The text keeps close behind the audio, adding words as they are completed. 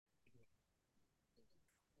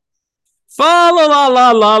Fa la la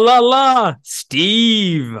la la la la.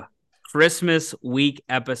 Steve, Christmas week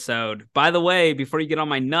episode. By the way, before you get on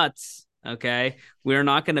my nuts, okay, we're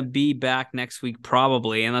not going to be back next week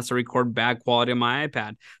probably unless I record bad quality on my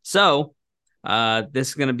iPad. So, this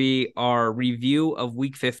is going to be our review of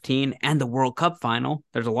week 15 and the World Cup final.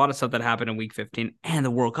 There's a lot of stuff that happened in week 15 and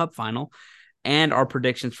the World Cup final and our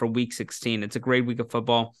predictions for week 16. It's a great week of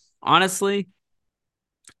football. Honestly,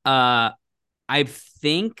 I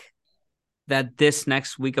think that this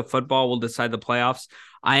next week of football will decide the playoffs.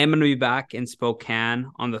 I am going to be back in Spokane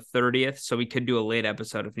on the 30th, so we could do a late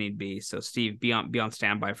episode if need be. So, Steve, be on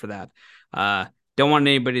standby for that. Don't want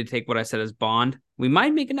anybody to take what I said as bond. We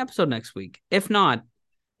might make an episode next week. If not,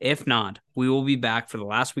 we will be back for the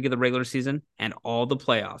last week of the regular season and all the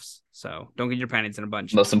playoffs. So don't get your panties in a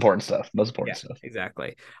bunch. Most important stuff.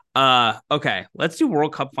 Exactly. Okay, let's do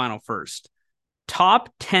World Cup final first. Top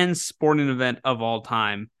 10 sporting event of all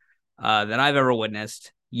time that I've ever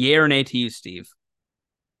witnessed. Yay or nay to you, Steve?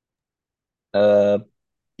 Uh,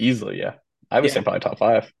 Easily, yeah. I would say Yeah. probably top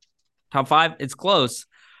five. Top five, it's close.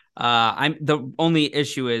 I'm the only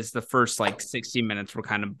issue is the first like 60 minutes were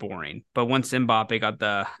kind of boring, but once Mbappe got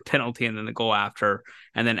the penalty and then the goal after,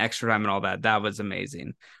 and then extra time and all that, that was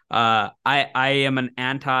amazing. I am an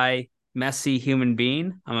anti Messi human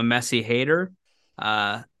being. I'm a Messi hater.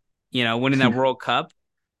 Winning that World Cup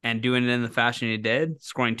and doing it in the fashion he did,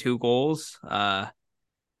 scoring 2 goals,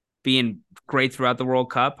 being great throughout the World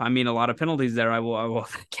Cup. I mean, a lot of penalties there. I will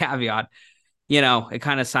caveat. It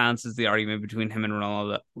kind of silences the argument between him and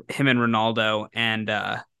Ronaldo. And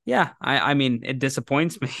I mean, it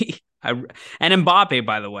disappoints me. And Mbappe,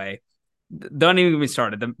 by the way, don't even get me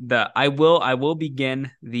started. I will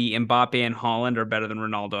begin the Mbappe and Holland are better than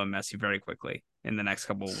Ronaldo and Messi very quickly in the next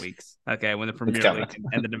couple of weeks. Okay, when the It's Premier coming. League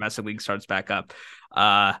and the domestic league starts back up.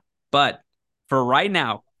 But for right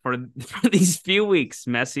now, for these few weeks,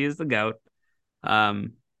 Messi is the GOAT.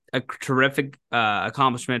 A terrific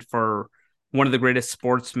accomplishment for one of the greatest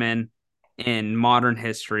sportsmen in modern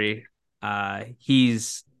history.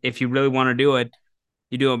 He's, if you really want to do it,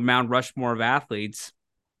 you do a Mount Rushmore of athletes.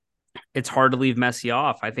 It's hard to leave Messi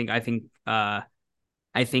off. I think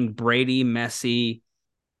Brady, Messi,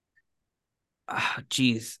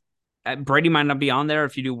 geez, Brady might not be on there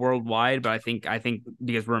if you do worldwide, but I think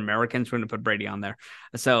because we're Americans, we're going to put Brady on there.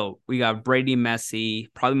 So we got Brady, Messi,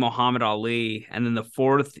 probably Muhammad Ali, and then the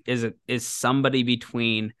fourth is somebody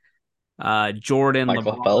between Jordan,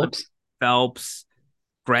 Michael LeBron, Phelps. Phelps,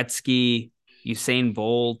 Gretzky, Usain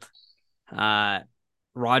Bolt,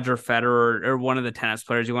 Roger Federer, or one of the tennis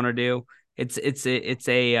players you want to do. It's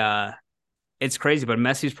crazy, but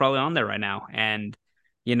Messi's probably on there right now, and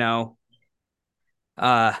you know,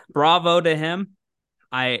 bravo to him.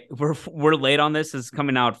 We're late on this. It's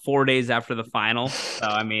coming out 4 days after the final, so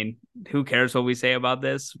I mean, who cares what we say about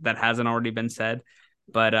this that hasn't already been said?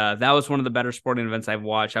 But that was one of the better sporting events I've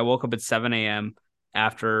watched. I woke up at 7 a.m.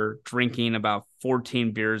 after drinking about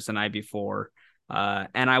 14 beers the night before,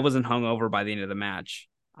 and I wasn't hungover by the end of the match.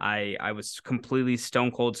 I was completely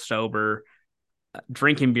stone cold sober,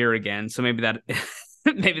 drinking beer again. So maybe that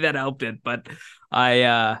maybe that helped it. But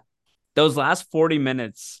I those last 40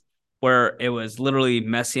 minutes where it was literally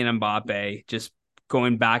Messi and Mbappe just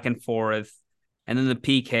going back and forth, and then the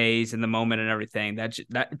PKs and the moment and everything.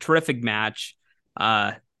 That terrific match.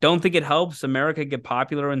 Don't think it helps America get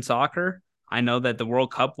popular in soccer. I know that the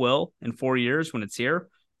World Cup will in 4 years when it's here.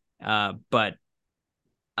 But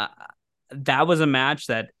that was a match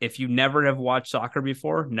that if you never have watched soccer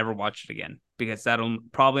before, never watch it again because that'll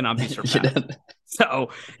probably not be surpassed. So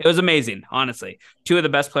it was amazing, honestly. Two of the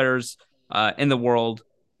best players in the world.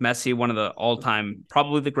 Messi, one of the all-time,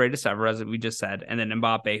 probably the greatest ever, as we just said, and then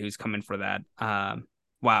Mbappe, who's coming for that.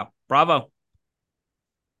 Wow, bravo!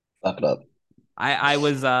 Clap it up. I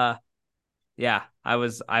was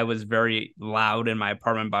I was very loud in my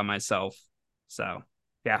apartment by myself. So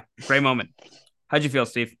yeah, great moment. How'd you feel,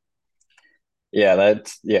 Steve? Yeah.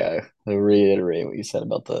 To reiterate what you said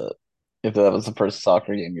about the if that was the first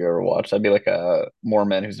soccer game you ever watched, I'd be like a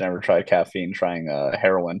Mormon who's never tried caffeine trying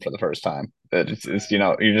heroin for the first time. You're just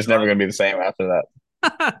never gonna be the same after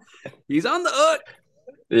that. He's on the hook.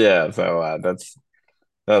 Yeah, so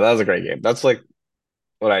that was a great game. That's like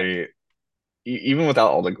what even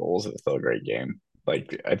without all the goals, it's still a great game.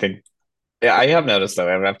 Like I think, yeah, I have noticed though,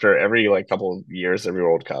 after every like couple of years, every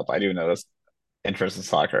World Cup, I do notice interest in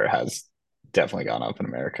soccer has definitely gone up in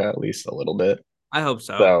America, at least a little bit. I hope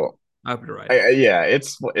so. So, I hope you're right. yeah,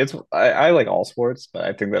 I like all sports, but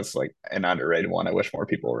I think that's like an underrated one. I wish more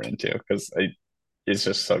people were into because it's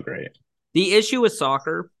just so great. The issue with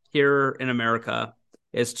soccer here in America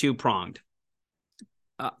is two pronged.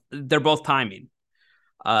 They're both timing.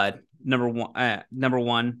 Number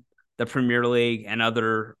one, the Premier League and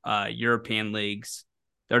other European leagues,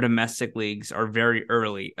 their domestic leagues are very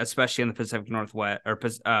early, especially in the Pacific Northwest or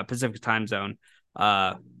Pacific time zone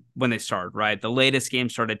when they start. Right, the latest game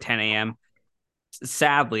started at 10 a.m.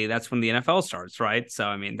 Sadly, that's when the NFL starts, right? So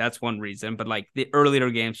I mean, that's one reason. But like the earlier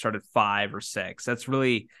games start at 5 or 6. That's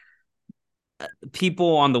really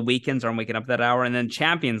people on the weekends aren't waking up that hour. And then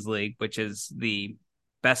Champions League, which is the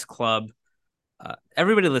best club.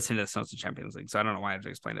 Everybody listening to this knows the Champions League, so I don't know why I have to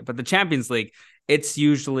explain it. But the Champions League, it's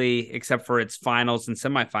usually, except for its finals and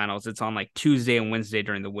semifinals, it's on like Tuesday and Wednesday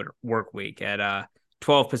during the work week at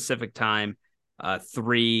 12 Pacific time,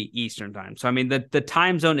 3 Eastern time. So I mean, the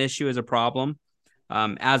time zone issue is a problem,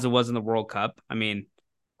 as it was in the World Cup. I mean,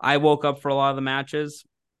 I woke up for a lot of the matches,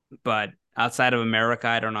 but outside of America,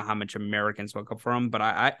 I don't know how much Americans woke up for them. But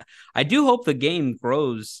I do hope the game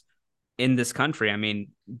grows in this country. I mean,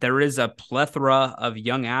 there is a plethora of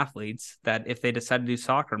young athletes that if they decide to do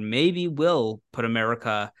soccer, maybe will put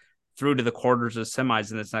America through to the quarters of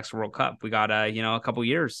semis in this next World Cup. We got a couple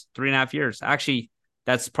years, 3.5 years. Actually,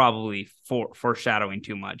 that's probably foreshadowing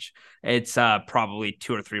too much. It's probably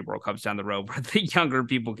 2 or 3 World Cups down the road where the younger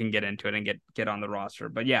people can get into it and get on the roster.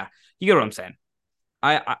 But yeah, you get what I'm saying.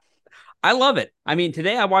 I love it. I mean,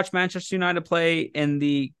 today I watched Manchester United play in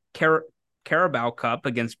the Carabao Cup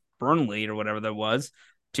against Burnley or whatever that was.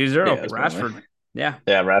 2-0. Yeah, Rashford. Yeah.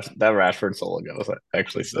 Yeah, that Rashford solo goal was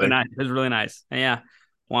actually sick. Really nice. It was really nice. And yeah.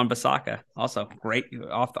 Wan-Bissaka also great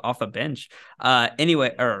off the bench.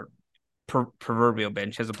 Anyway, or proverbial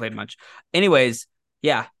bench, hasn't played much. Anyways,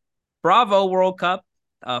 yeah. Bravo World Cup.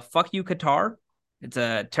 Fuck you, Qatar. It's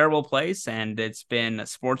a terrible place and it's been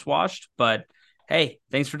sports washed, but hey,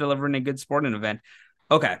 thanks for delivering a good sporting event.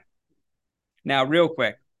 Okay. Now, real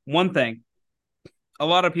quick, one thing. A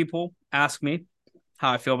lot of people ask me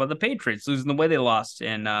how I feel about the Patriots losing the way they lost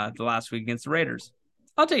in the last week against the Raiders.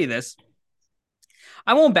 I'll tell you this.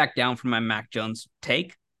 I won't back down from my Mac Jones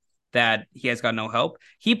take that he has got no help.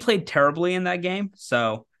 He played terribly in that game.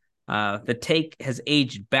 So the take has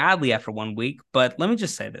aged badly after 1 week. But let me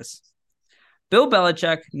just say this. Bill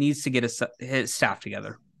Belichick needs to get his staff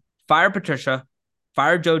together. Fire Patricia.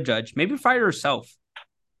 Fire Joe Judge. Maybe fire yourself.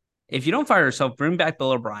 If you don't fire yourself, bring back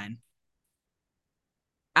Bill O'Brien.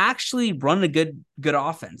 Actually run a good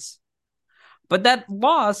offense. But that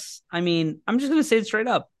loss, I mean, I'm just going to say it straight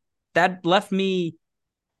up. That left me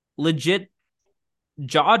legit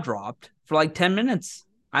jaw dropped for like 10 minutes.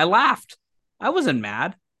 I laughed. I wasn't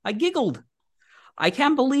mad. I giggled. I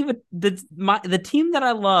can't believe it. The team that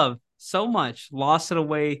I love so much lost it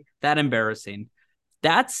away that embarrassing.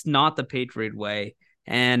 That's not the Patriot way.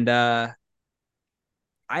 And I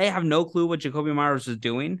have no clue what Jacoby Myers was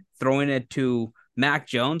doing, throwing it to Mac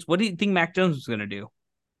Jones. What do you think Mac Jones was going to do?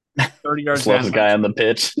 30 yards. Slowest guy on the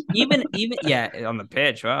pitch. even yeah, on the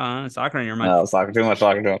pitch. Well, soccer in your mind. No, soccer, too much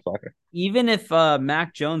soccer. Even if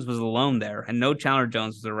Mac Jones was alone there and no Chandler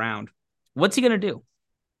Jones was around, what's he going to do?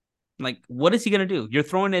 Like, what is he going to do? You're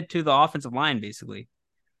throwing it to the offensive line, basically.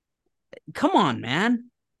 Come on, man.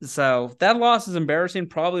 So that loss is embarrassing.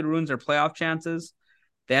 Probably ruins their playoff chances.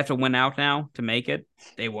 They have to win out now to make it.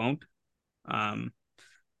 They won't.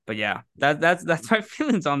 But yeah, that's my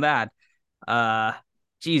feelings on that.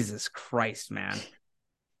 Jesus Christ, man.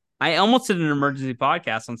 I almost did an emergency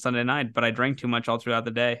podcast on Sunday night, but I drank too much all throughout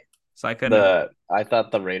the day. So I couldn't. I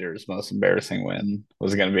thought the Raiders' most embarrassing win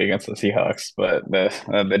was going to be against the Seahawks, but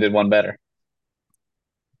they did one better.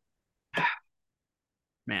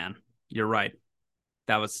 Man, you're right.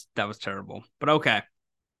 That was terrible. But okay.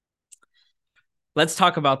 Let's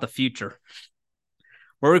talk about the future.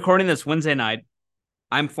 We're recording this Wednesday night.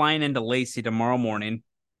 I'm flying into Lacey tomorrow morning.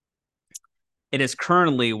 It is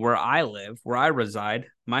currently where I live, where I reside,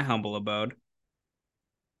 my humble abode.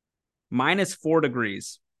 -4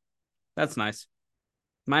 degrees. That's nice.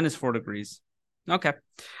 -4 degrees. Okay.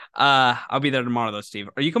 I'll be there tomorrow though, Steve.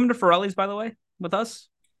 Are you coming to Forelli's, by the way, with us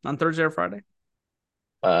on Thursday or Friday?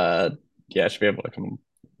 Yeah, I should be able to come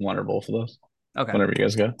one or both of those. Okay. Whenever you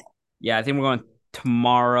guys go. Yeah, I think we're going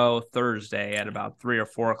tomorrow, Thursday at about 3 or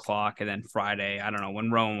 4 o'clock, and then Friday. I don't know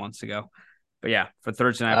when Rowan wants to go. But yeah, for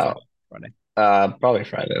Thursday night, Friday. Probably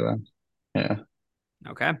Friday then. Yeah.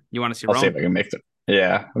 Okay. You want to see I'll Rowan? see if I can make it.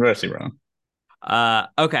 Yeah, I'm going to see Rowan.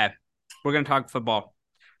 Okay. We're going to talk football.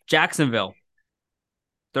 Jacksonville,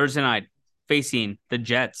 Thursday night, facing the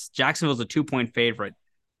Jets. Jacksonville's a 2-point favorite.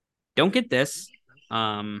 Don't get this.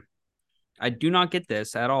 I do not get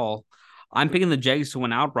this at all. I'm picking the Jags to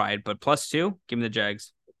win outright, but +2, give me the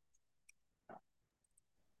Jags.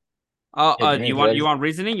 Yeah, give me You the want Jags.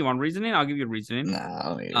 reasoning? You want reasoning? I'll give you reasoning. Nah, I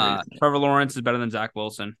don't need a reason. Trevor Lawrence is better than Zach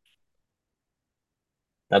Wilson.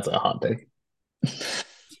 That's a hot take.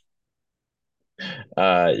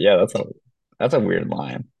 Yeah, that's a weird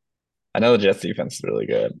line. I know the Jets defense is really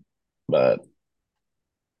good, but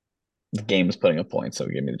the game is putting a point, so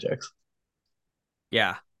give me the Jags.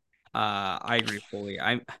 Yeah, I agree fully.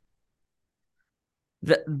 I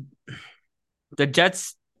the the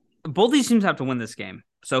Jets, both these teams have to win this game.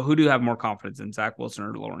 So who do you have more confidence in, Zach Wilson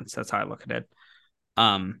or Lawrence? That's how I look at it.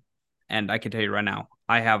 Um, and I can tell you right now,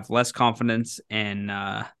 I have less confidence in.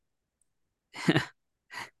 I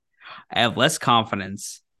have less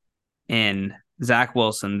confidence in Zach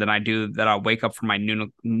Wilson than I do that I'll wake up for my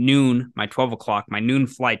my 12 o'clock, my noon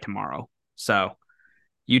flight tomorrow. So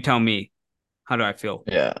you tell me, how do I feel?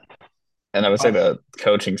 Yeah, and I would say the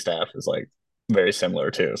coaching staff is like very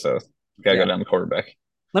similar too. So gotta go Yeah. down the quarterback.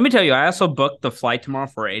 Let me tell you, I also booked the flight tomorrow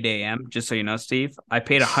for 8 a.m. Just so you know, Steve. I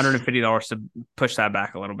paid $150 to push that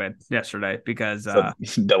back a little bit yesterday because, So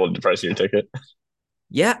double the price of your ticket.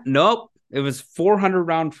 yeah, nope, it was 400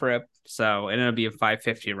 round trip, so it ended up being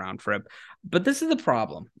 550 round trip. But this is the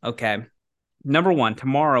problem. Okay, number one,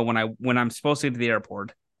 tomorrow when I'm supposed to get to the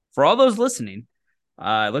airport, for all those listening,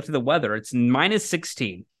 I looked at the weather. It's minus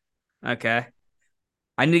 16. Okay,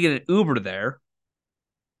 I need to get an Uber there.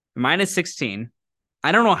 Minus 16.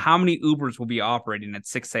 I don't know how many Ubers will be operating at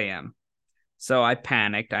 6 a.m. So I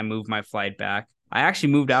panicked. I moved my flight back. I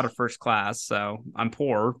actually moved out of first class, so I'm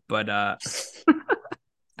poor, but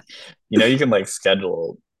You know, you can like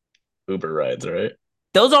schedule Uber rides, right?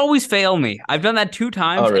 those always fail me. I've done that 2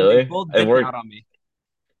 times Oh, and they really? both It bitch worked out on me.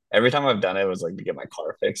 every time I've done it. It was like to get my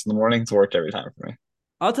car fixed in the morning. It's worked every time for me.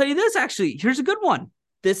 I'll tell you this actually. Here's a good one.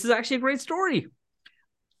 This is actually a great story.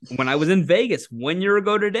 When I was in Vegas 1 year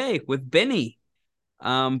ago today with Benny.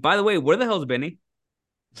 By the way, where the hell is Benny?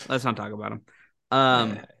 Let's not talk about him.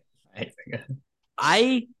 I hate that guy.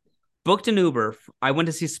 I booked an Uber. I went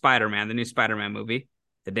to see Spider-Man, the new Spider-Man movie,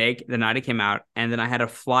 the night it came out, and then I had to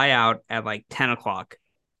fly out at like 10 o'clock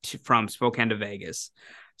from Spokane to Vegas.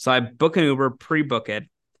 So I book an Uber, pre-book it.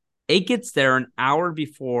 It gets there an hour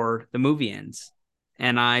before the movie ends.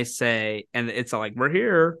 And I say, and it's like, we're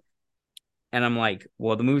here. And I'm like,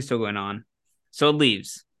 well, the movie's still going on. So it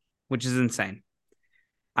leaves, which is insane.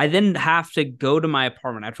 I then have to go to my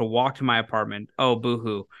apartment. I have to walk to my apartment. Oh,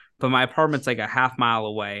 boohoo. But my apartment's like a half mile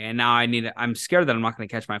away. And now I'm scared that I'm not going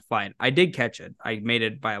to catch my flight. I did catch it. I made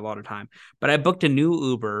it by a lot of time. But I booked a new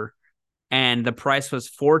Uber and the price was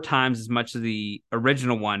 4 times as much as the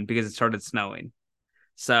original one because it started snowing.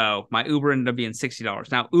 So my Uber ended up being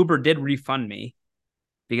 $60. Now Uber did refund me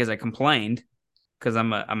because I complained because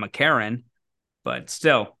I'm a Karen, but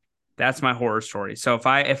still, that's my horror story. So if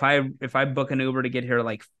I book an Uber to get here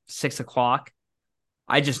like 6 o'clock,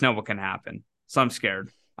 I just know what can happen. So I'm scared.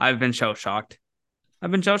 I've been shell shocked. I've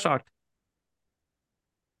been shell shocked.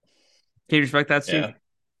 Can you respect that, Steve? Yeah.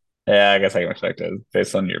 Yeah, I guess I can respect it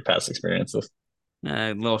based on your past experiences.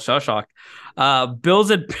 A little shell shock.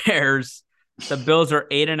 Bills at Bears. The Bills are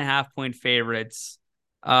 8.5 point favorites.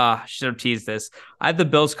 Should have teased this. I have the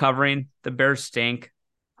Bills covering. The Bears stink.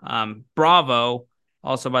 Bravo,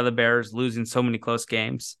 also by the Bears, losing so many close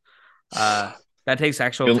games. That takes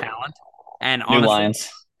actual New, talent. And new honestly, lines.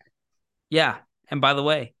 yeah. And by the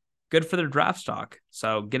way, good for their draft stock.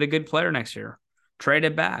 So get a good player next year. Trade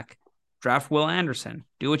it back. Draft Will Anderson.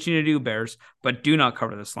 Do what you need to do, Bears, but do not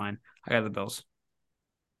cover this line. I got the Bills.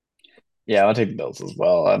 Yeah, I'll take the Bills as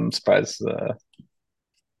well. I'm surprised the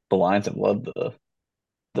Lions have loved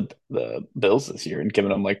the Bills this year and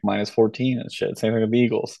given them like minus 14 and shit. Same thing with the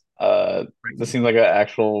Eagles. This seems like an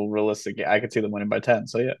actual realistic game. I could see them winning by 10.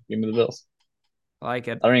 So yeah, give me the Bills. I like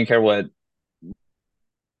it. I don't even care what.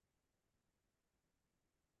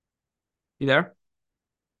 You there,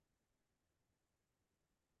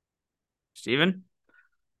 Steven?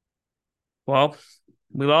 Well,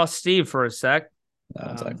 we lost Steve for a sec.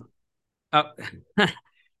 No, it's like, Oh,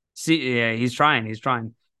 see, yeah, he's trying. He's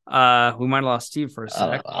trying. We might have lost Steve for a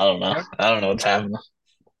sec. I don't know. I don't know what's happening.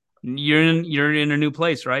 You're in a new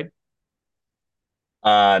place, right?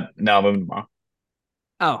 No, I'm moving tomorrow.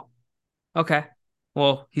 Oh, okay.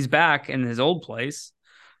 Well, he's back in his old place,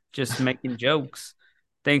 just making jokes.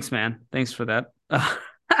 Thanks, man. Thanks for that.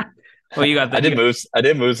 Well, you got I the you did got move. I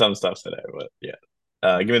did move some stuff today, but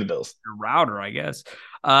yeah. Give me the Bills. your router, I guess.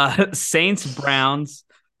 Saints Browns.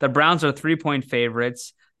 The Browns are 3 point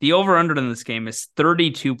favorites. The over under in this game is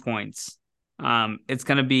 32 points. It's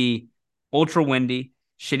gonna be ultra windy,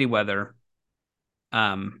 shitty weather.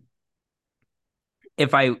 Um,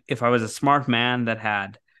 if I was a smart man that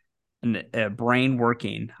had a brain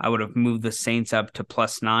working, I would have moved the Saints up to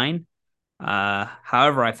 +9.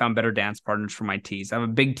 However, I found better dance partners for my teas. I have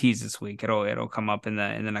a big tease this week. It'll come up in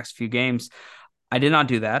the next few games. I did not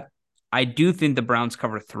do that. I do think the Browns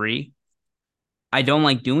cover 3. I don't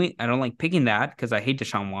like picking that because I hate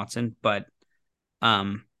Deshaun Watson, but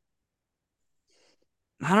um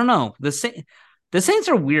I don't know. The Saints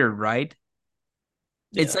are weird, right?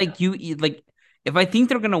 It's Yeah. like like if I think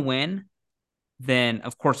they're gonna win, then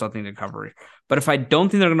of course I'll think they cover. But if I don't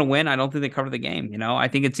think they're gonna win, I don't think they cover the game. I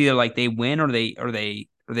think it's either like they win or they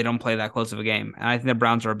don't play that close of a game. And I think the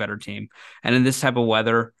Browns are a better team. And in this type of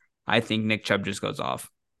weather, I think Nick Chubb just goes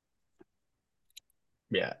off.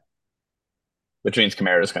 Yeah. Which means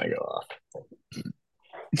Kamara's gonna go off.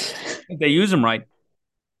 If they use him right.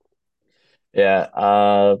 Yeah.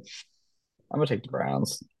 I'm gonna take the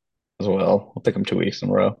Browns as well. I'll pick them 2 weeks in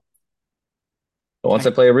a row. But once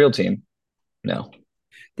I play a real team, no.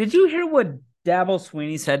 Did you hear what Dabble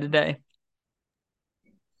Sweeney said today?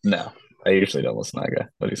 No. I usually don't listen to that guy.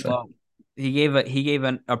 What do you say? Well, he gave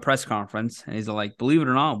a press conference and he's like, believe it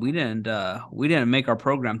or not, we didn't make our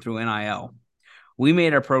program through NIL. We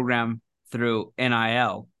made our program through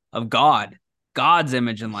NIL of God's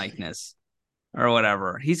image and likeness, or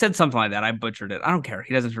whatever. He said something like that. I butchered it. I don't care.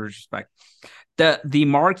 He doesn't respect. The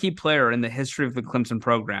marquee player in the history of the Clemson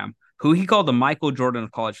program, who he called the Michael Jordan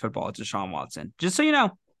of college football, is Deshaun Watson. Just so you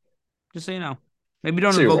know. Just so you know. Maybe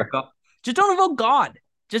don't See you invoke there. God. Just don't invoke God.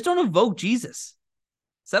 Just don't invoke Jesus.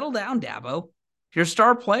 Settle down, Dabo. Your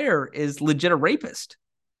star player is legit a rapist.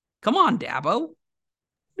 Come on, Dabo. What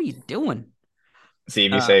are you doing? See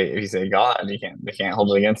Uh, if you say God, they can't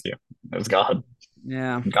hold it against you. It was God.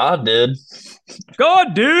 yeah. God did.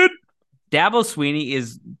 God, dude. Dabo Sweeney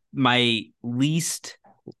is my least,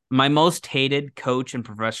 my most hated coach in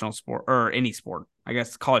professional sport or any sport. I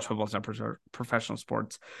guess college football is not professional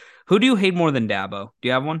sports. Who do you hate more than Dabo? Do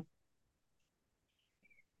you have one?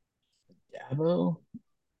 Dabo?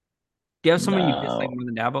 Do you have someone you dislike No. more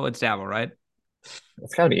than Dabo? It's Dabo, right?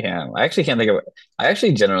 It's gotta be him. I actually can't think of it. I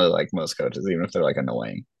actually generally like most coaches, even if they're like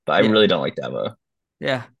annoying. But I Yeah. really don't like Dabo.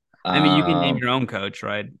 Yeah. I mean, you can name Um, your own coach,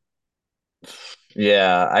 right?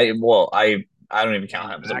 yeah, I don't even count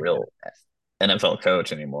Name him as your a actor. real NFL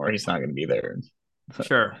coach anymore. He's not gonna be there.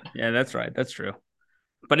 Sure. Yeah, that's right. That's true.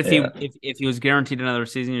 But if he Yeah. if he was guaranteed another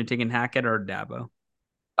season, you're taking Hackett or Dabo.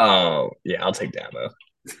 Oh, yeah, I'll take Dabo.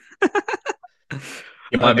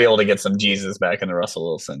 You might be Okay, able to get some Jesus back into Russell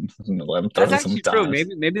Wilson and let him that's throw some actually true.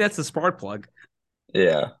 dimes. Maybe that's the spark plug.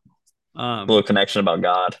 Yeah. Um, Little connection about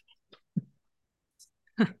God.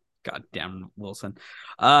 Goddamn Wilson.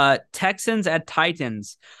 Texans at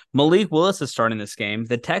Titans. Malik Willis is starting this game.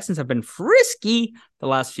 The Texans have been frisky the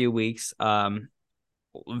last few weeks. Last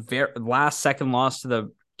second loss to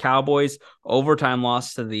the Cowboys, overtime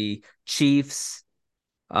loss to the Chiefs.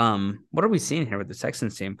 What are we seeing here with the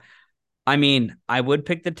Texans team? I mean, I would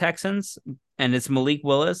pick the Texans, and it's Malik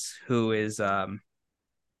Willis who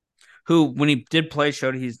when he did play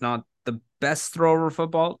showed he's not the best thrower of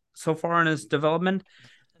football so far in his development.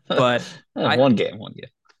 But I One game.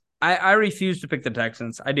 I refuse to pick the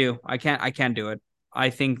Texans. I do. I can't do it. I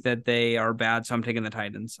think that they are bad, so I'm taking the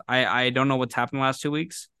Titans. I don't know what's happened the last 2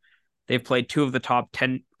 weeks. They've played two of the top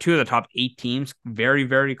 8 teams, very,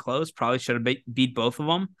 very close. Probably should have beat both of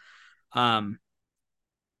them. Um,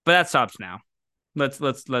 but that stops now.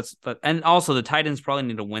 And also the Titans probably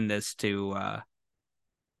need to win this to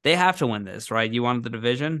they have to win this, right? You wanted the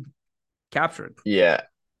division, capture it. Yeah.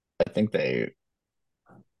 I think they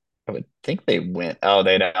I would think they win. Oh,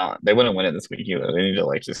 they don't. They wouldn't win it this week either. They need to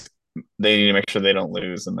like just they need to make sure they don't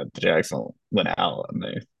lose and that the Jags don't win out and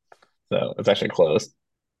they so it's actually close.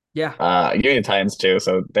 Yeah. Give me the Titans too,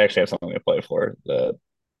 so they actually have something to play for. The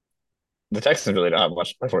Texans really don't have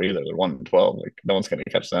much to play for either. They're 1-12. Like no one's gonna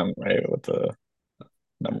catch them, right? With the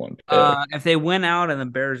number one pick. If they win out and the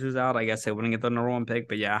Bears lose out, I guess they wouldn't get the number one pick.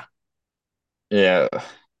 But yeah, Yeah. But the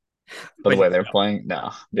but way they're playing,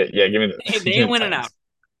 no. Yeah, they give me ain't the winning out. Titans.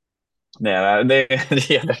 Yeah, they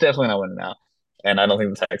yeah, they're definitely not winning now. And I don't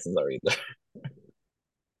think the Texans are either.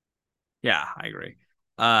 Yeah, I agree.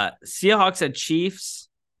 Seahawks at Chiefs.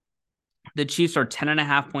 The Chiefs are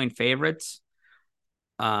 10.5 point favorites.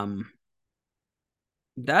 Um,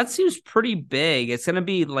 that seems pretty big. It's gonna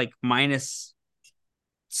be like -6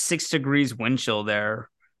 degrees wind chill there.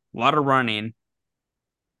 A lot of running.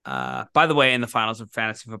 By the way, in the finals of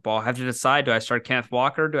fantasy football, I have to decide: do I start Kenneth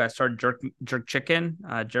Walker? Do I start Jerk Chicken,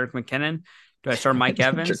 Jerk McKinnon? Do I start Mike Jerk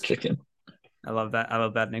Evans? chicken. I love that. I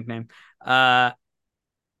love that nickname.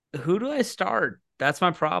 Who do I start? That's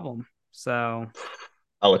my problem. So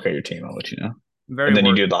I'll look at your team. I'll let you know. I'm And very then you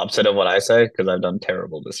worried. do the opposite of what I say because I've done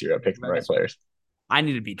terrible this year at picking the right players. I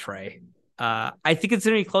need to be Trey. I think it's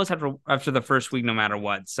gonna be close after the first week, no matter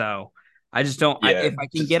what. So I just don't. Yeah,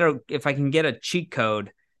 If I can get a cheat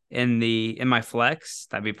code in my flex,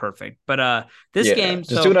 that'd be perfect. But this yeah. game, Just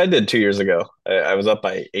do so what I did 2 years ago. I was up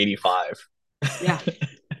by 85. yeah,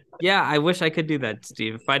 yeah. I wish I could do that,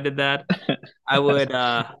 Steve. If I did that, I would.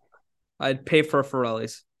 I'd pay for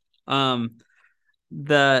Pirellis. Um,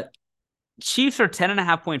 the Chiefs are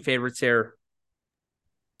 10.5 point favorites here.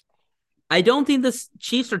 I don't think the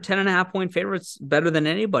Chiefs are 10.5 point favorites better than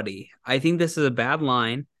anybody. I think this is a bad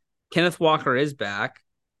line. Kenneth Walker is back.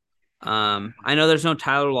 I know there's no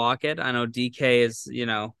Tyler Lockett. I know DK is,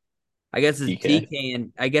 DK. I guess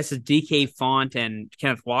it's DK Font and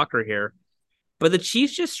Kenneth Walker here. But the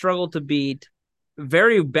Chiefs just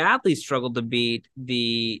very badly struggled to beat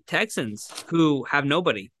the Texans, who have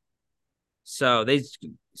nobody. So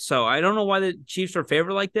I don't know why the Chiefs are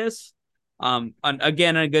favored like this. And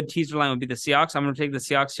again, a good teaser line would be the Seahawks. I'm going to take the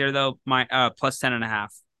Seahawks here though. My plus 10.5.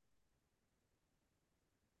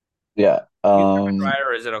 Yeah. You hear my dryer,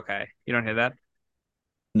 or is it okay? You don't hear that?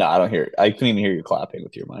 No, I don't hear it. I couldn't even hear you clapping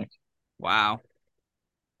with your mic. Wow,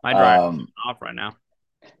 my dryer is Um, off right now.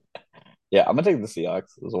 yeah, I'm gonna take the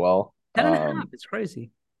Seahawks as well. 10.5. It's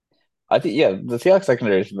crazy. I think yeah, the Seahawks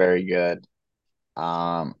secondary is very good.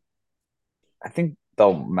 Um, I think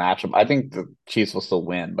they'll match them. I think the Chiefs will still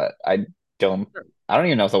win, but don't. I don't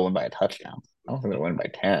even know if they'll win by a touchdown. I don't think they'll win by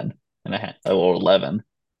 10 and a half or 11,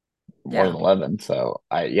 more Yeah, than 11. So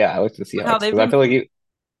I like the with how Seahawks they've because I been feel like playing.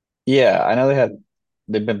 yeah, I know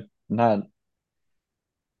they've been not.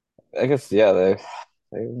 I guess yeah, they've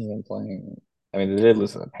been playing. I mean, they did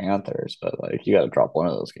lose to the Panthers, but like you got to drop one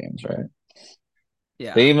of those games, right?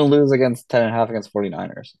 Yeah, They even lose against 10 and a half against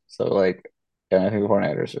 49ers. So like, and I think the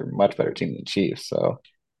 49ers are a much better team than Chiefs. So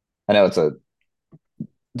I know it's a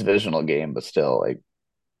divisional game, but still, like,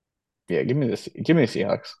 yeah, give me the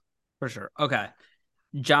Seahawks. for sure. Okay,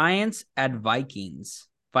 Giants at Vikings.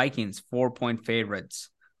 Vikings 4 point favorites.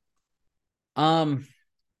 Um,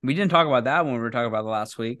 we didn't talk about that when we were talking about the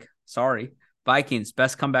last week. Sorry. Vikings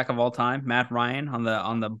best comeback of all time. Matt Ryan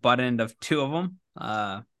on the butt end of two of them.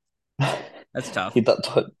 That's tough. He thought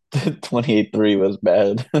 28-3 was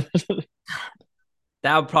bad.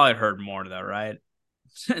 That would probably hurt more though, right?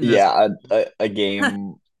 In this, Yeah, a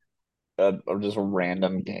game, or just a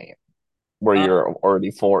random game where uh, you were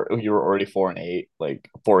already 4-8, like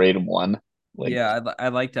 4-8-1. Like, yeah, I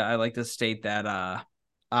like to state that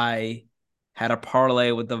I had a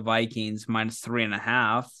parlay with the Vikings minus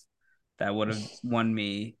 3.5. That would have won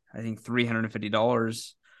me, I think,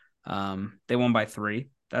 $350. They won by 3.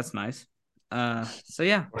 That's nice. So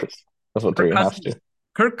yeah, that's what Kirk 3.5 Cousins. do.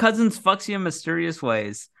 Kirk Cousins fucks you in mysterious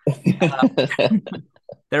ways. Uh,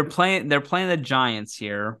 they're playing the Giants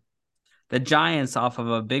here. The Giants off of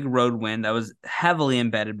a big road win that was heavily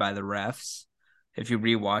embedded by the refs. If you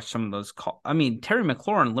rewatch some of those I mean, Terry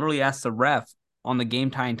McLaurin literally asked the ref on the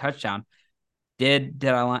game tying touchdown,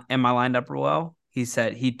 am I lined up well? He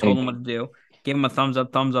said he told him what to do, gave him a thumbs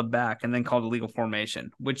up back, and then called illegal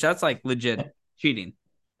formation, which that's like legit cheating.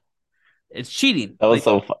 It's cheating. Like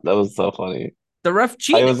that was so funny. the ref I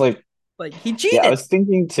cheated. was like, Like he yeah, I cheated. was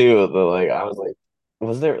thinking too. The like, I was like,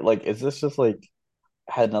 was there like, is this just like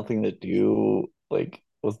had nothing to do? Like,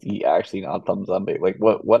 was he actually not thumbs up? Like,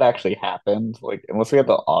 what actually happened? Like, unless we have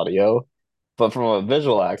the audio, but from a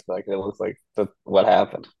visual aspect, it looks like that's what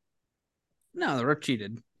happened. No, the ref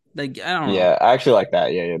cheated. Like I don't know. Yeah, I actually like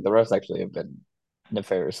that. Yeah, yeah. The refs actually have been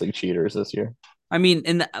nefariously cheaters this year. I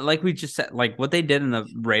mean, like we just said, like what they did in the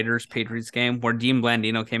Raiders Patriots game, where Dean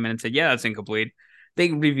Blandino came in and said, "Yeah, that's incomplete."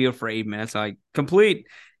 They reviewed for 8 minutes, like complete.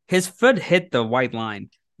 His foot hit the white line.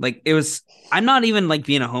 Like it was. I'm not even like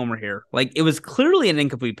being a homer here. Like it was clearly an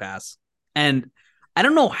incomplete pass, and I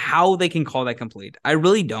don't know how they can call that complete. I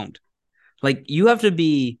really don't. Like you have to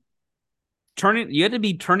be turning. You have to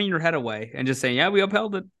be turning your head away and just saying, "Yeah, we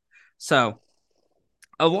upheld it." So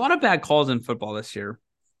a lot of bad calls in football this year,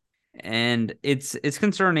 and it's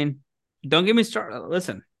concerning. Don't get me started.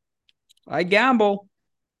 Listen, I gamble.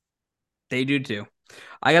 They do too.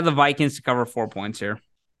 I got the Vikings to cover 4 points here.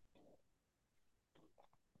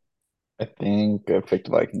 I think I've picked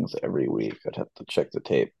the Vikings every week. I'd have to check the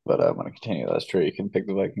tape, but I'm going to continue. That's true. You can pick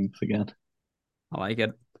the Vikings again. I like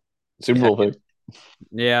it. Super Heck Bowl pick.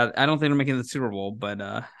 yeah, I don't think they're making the Super Bowl,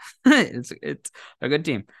 but it's a good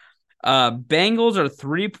team. Bengals are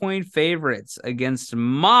 3 point favorites against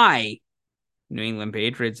my New England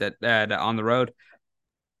Patriots at on the road.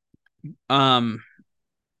 Um,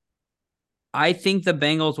 I think the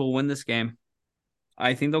Bengals will win this game.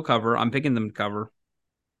 I think they'll cover. I'm picking them to cover.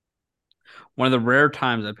 One of the rare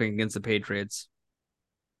times I pick against the Patriots.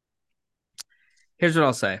 Here's what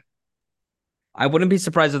I'll say. I wouldn't be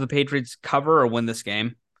surprised if the Patriots cover or win this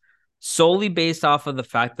game, solely based off of the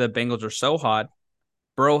fact that the Bengals are so hot.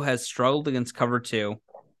 Burrow has struggled against cover two.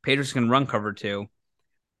 Patriots can run cover two.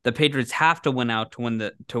 The Patriots have to win out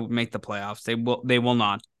to make the playoffs. They will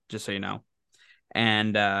not, just so you know.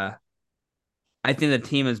 And I think the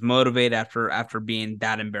team is motivated after being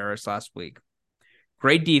that embarrassed last week.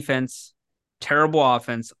 Great defense, terrible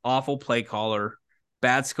offense, awful play caller,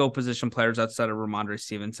 bad skill position players outside of Ramondre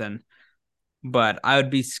Stevenson. But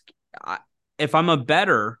if I'm a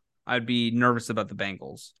bettor, I'd be nervous about the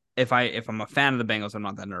Bengals. If I'm a fan of the Bengals, I'm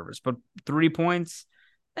not that nervous. But 3 points,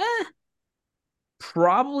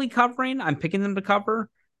 probably covering. I'm picking them to cover.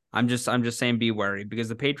 I'm just saying be wary because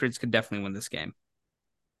the Patriots could definitely win this game.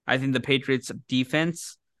 I think the Patriots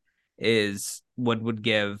defense is what would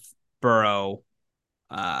give Burrow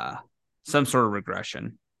some sort of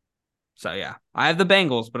regression. So yeah, I have the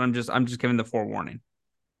Bengals, but I'm just giving the forewarning.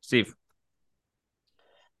 Steve,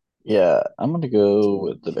 Yeah, I'm gonna go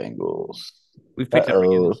with the Bengals. we've picked every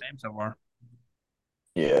game the Uh-oh. same so far.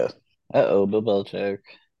 Yeah. Uh-oh, Bill Belichick.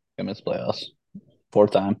 Gonna miss playoffs.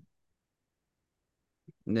 Fourth time.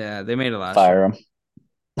 Yeah, they made it last year. Fire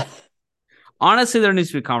him. Honestly, there needs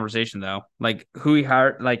to be a conversation though. Like who he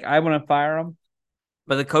hired. Like I want to fire him,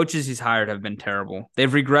 but the coaches he's hired have been terrible.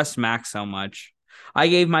 They've regressed Mac so much. I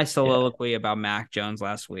gave my Yeah. soliloquy about Mac Jones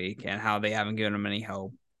last week and how they haven't given him any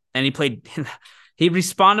hope. And he played. He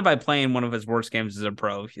responded by playing one of his worst games as a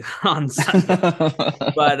pro on Sunday.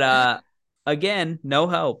 But again, no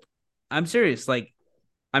help. I'm serious. Like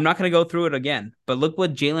I'm not going to go through it again. But look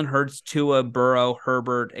what Jalen Hurts, Tua, Burrow,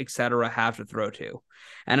 Herbert, etc. have to throw to.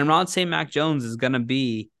 And I'm not saying Mac Jones is going to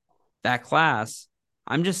be that class.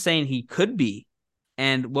 I'm just saying he could be.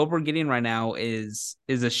 And what we're getting right now is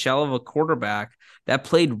a shell of a quarterback that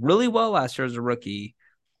played really well last year as a rookie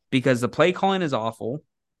because the play calling is awful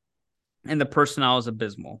and the personnel is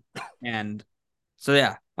abysmal. And so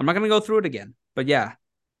yeah, I'm not going to go through it again. But yeah,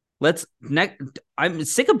 let's next. I'm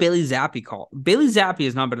sick of Bailey Zappi call. Bailey Zappi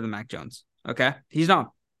is not better than Mac Jones. Okay, he's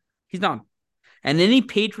not. He's not. And any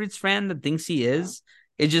Patriots fan that thinks he is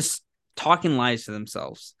just talking lies to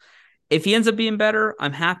themselves. If he ends up being better,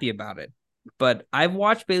 I'm happy about it. But I've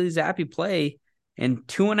watched Bailey Zappi play in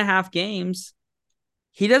 2.5 games.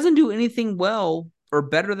 He doesn't do anything well or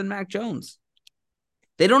better than Mac Jones.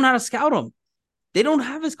 They don't know how to scout him. They don't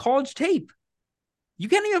have his college tape. You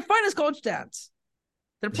can't even find his college stats.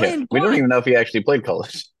 They're Yeah, playing we don't blind. even know if he actually played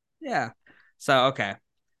college. Yeah. So, okay.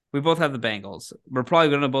 We both have the Bengals. We're probably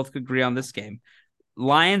going to both agree on this game.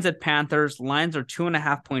 Lions at Panthers. Lions are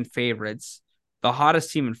 2.5 point favorites. The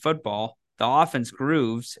hottest team in football. The offense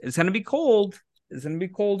grooves. It's going to be cold. It's going to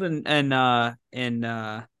be cold in in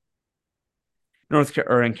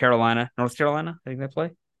Carolina. North Carolina, I think they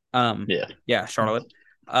play. Yeah. Yeah, Charlotte.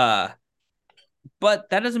 But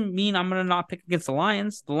that doesn't mean I'm going to not pick against the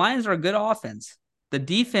Lions. The Lions are a good offense. The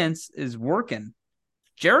defense is working.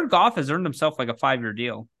 Jared Goff has earned himself like a 5-year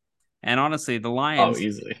deal. And honestly, the Lions,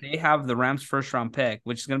 easily. they have the Rams' first-round pick,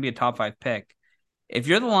 which is going to be a top 5 pick. If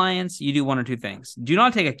you're the Lions, you do one or two things. Do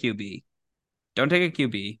not take a QB. Don't take a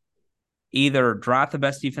QB. Either draft the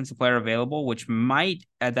best defensive player available, which might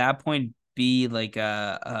at that point be like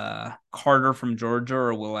a Carter from Georgia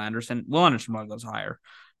or Will Anderson. Will Anderson probably goes higher.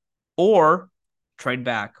 Or trade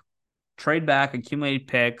back. Trade back, accumulate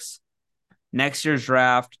picks. Next year's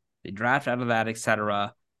draft, they draft out of that,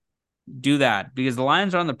 etc. Do that because the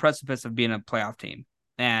Lions are on the precipice of being a playoff team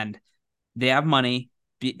and they have money,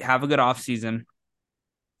 have a good offseason,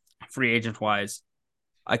 free agent wise,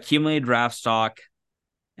 accumulate draft stock,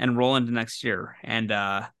 and roll into next year. And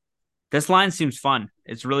this line seems fun.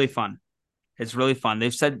 It's really fun. It's really fun.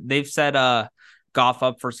 They've set Goff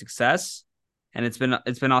up for success, and it's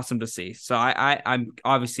been awesome to see. So I'm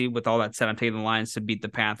obviously with all that said, I'm taking the Lions to beat the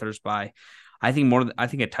Panthers by I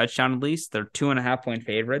think a touchdown at least. They're 2.5 point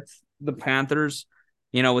favorites. The Panthers,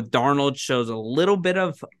 with Darnold shows a little bit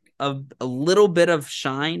of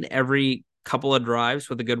shine every couple of drives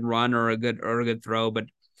with a good run or a good throw, but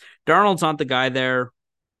Darnold's not the guy there.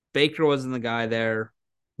 Baker wasn't the guy there.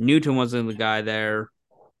 Newton wasn't the guy there.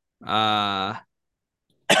 There's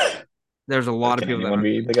a lot of Can people that anyone aren't.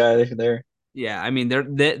 be the guy there? Yeah, I mean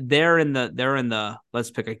they're in the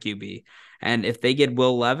let's pick a QB, and if they get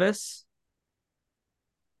Will Levis,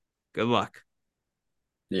 good luck.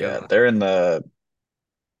 Yeah, luck. they're in the.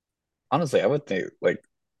 Honestly, I would think like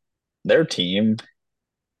their team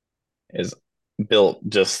is built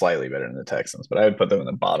just slightly better than the Texans, but I would put them in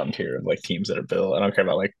the bottom tier of like teams that are built. I don't care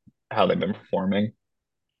about like how they've been performing.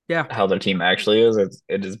 Yeah, How their team actually is.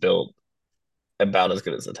 It is built about as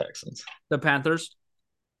good as the Texans. the Panthers.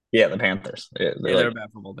 Yeah, the Panthers. Yeah, Yeah, they're a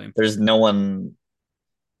bad football team. there's no one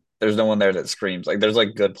there's no one there that screams. Like there's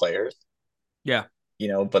like good players, Yeah.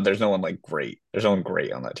 but there's no one like great. There's no one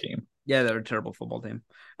great on that team. Yeah, they're a terrible football team.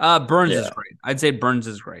 Burns is Yeah. great. I'd say Burns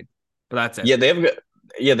is great, but that's it. Yeah, they have good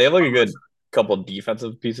they have like a good couple of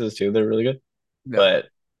defensive pieces too. They're really good. Yeah. But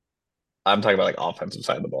I'm talking about like offensive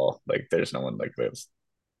side of the ball. Like there's no one like this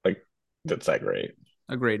like that's that great.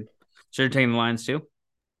 Agreed. So you're taking the Lions too?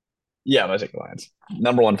 Yeah, I'm gonna take the Lions.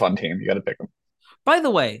 Number one fun team. You gotta pick them. By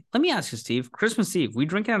the way, let me ask you, Steve. Christmas Eve, we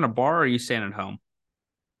drinking at a bar or are you staying at home?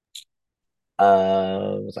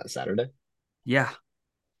 Was that Saturday? Yeah.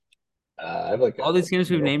 I have like All a these games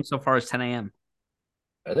we've little. named so far is 10 a.m.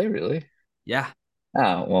 Are they really? Yeah.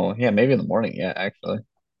 Oh, well, yeah, maybe in the morning. Yeah, actually.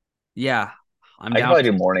 Yeah. I'm I can down.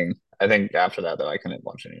 probably do morning. I think after that, though, I couldn't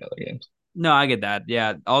watch any other games. No, I get that.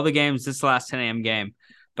 Yeah. All the games, this is the last 10 a.m. game.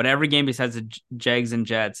 But every game besides the Jags and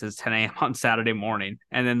Jets is 10 a.m. on Saturday morning.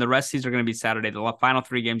 And then the rest of these are going to be Saturday. The final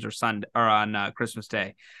three games are Sunday or on Christmas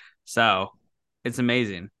Day. So it's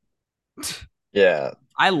amazing. Yeah.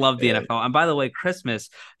 I love the Yeah. NFL. And by the way, Christmas,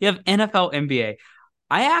 you have NFL, NBA.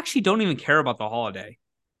 I actually don't even care about the holiday.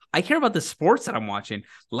 I care about the sports that I'm watching.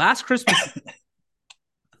 Last Christmas,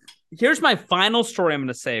 here's my final story I'm going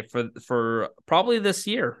to say for probably this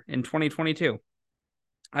year in 2022.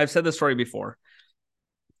 I've said this story before,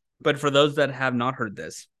 but for those that have not heard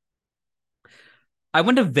this, I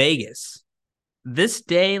went to Vegas this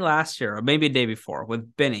day last year, or maybe a day before,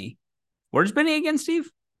 with Benny. Where's Benny again, Steve?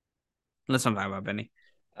 Let's not talk about Benny.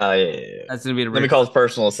 Yeah. That's gonna be Let me call his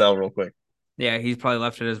personal cell real quick. Yeah, he's probably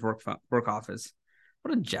left at his work office.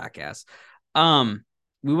 What a jackass.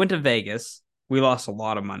 We went to Vegas. We lost a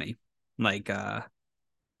lot of money, like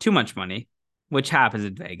too much money, which happens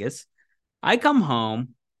in Vegas. I come home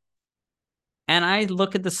and I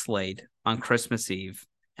look at the slate on Christmas Eve,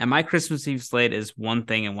 and my Christmas Eve slate is one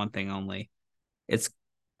thing and one thing only. It's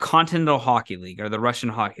Continental Hockey League or the Russian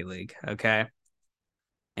Hockey League. Okay.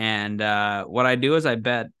 And what I do is I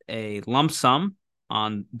bet a lump sum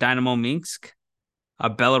on Dynamo Minsk, a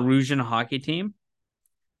Belarusian hockey team,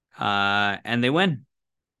 and they win.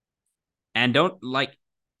 And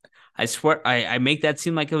I swear, I make that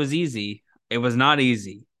seem like it was easy. It was not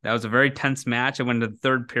easy. That was a very tense match. I went to the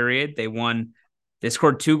third period. They won. They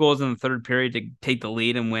scored 2 goals in the third period to take the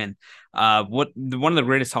lead and win. One of the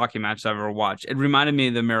greatest hockey matches I've ever watched. It reminded me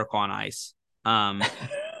of the Miracle on Ice. But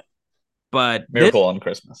Miracle on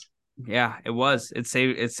Christmas. Yeah, it was. It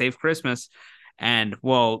saved Christmas. And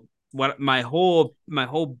well, what my whole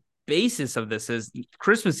basis of this is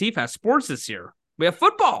Christmas Eve has sports this year. We have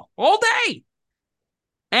football all day.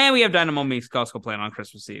 And we have Dynamo Minsk also playing on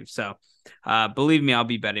Christmas Eve. So believe me, I'll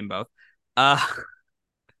be betting both.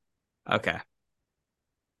 Okay.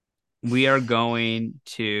 We are going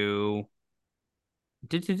to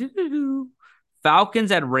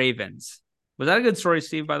Falcons at Ravens. Was that a good story,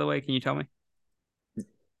 Steve, by the way? Can you tell me?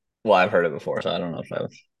 Well, I've heard it before, so I don't know if I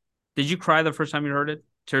was. Did you cry the first time you heard it?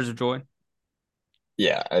 Tears of joy?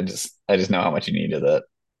 Yeah, I just know how much you needed it.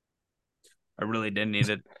 I really didn't need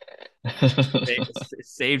it. It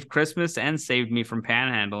saved Christmas and saved me from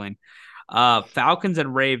panhandling. Falcons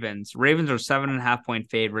and Ravens. Ravens are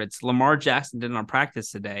 7.5-point favorites. Lamar Jackson did not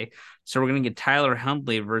practice today, so we're gonna get Tyler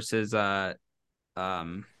Huntley versus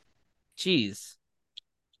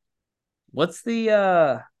what's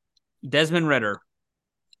the Desmond Ridder?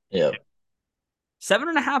 Yeah.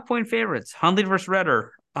 7.5-point favorites. Huntley versus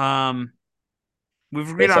Ridder. We've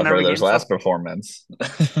agreed Based on off every Ridder's game. last performance.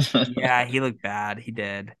 Yeah, he looked bad. He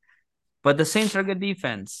did. But the Saints are a good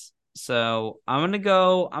defense. So I'm gonna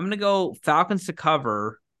go Falcons to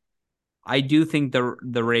cover. I do think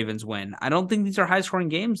the Ravens win. I don't think these are high scoring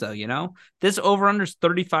games though, you know? This over under is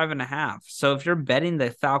 35.5. So if you're betting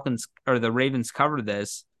the Falcons or the Ravens cover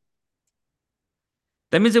this,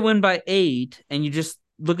 that means they win by 8, and you just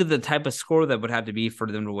look at the type of score that would have to be for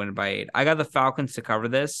them to win by 8. I got the Falcons to cover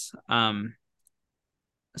this.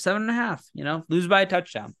 7.5, lose by a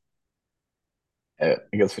touchdown. I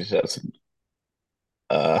guess we should have some.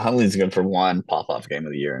 Huntley's good for one pop-off game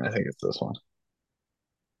of the year, and I think it's this one.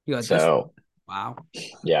 You got this. Wow.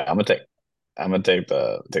 Yeah, I'm gonna take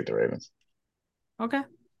the Ravens. Okay.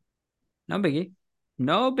 No biggie,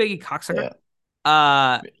 cocksucker. Yeah.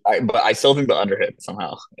 But I still think the under hit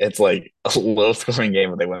somehow. It's like a low scoring game,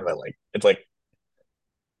 but they win by it's like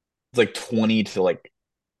 20 to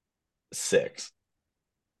 6.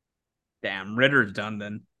 Damn, Ritter's done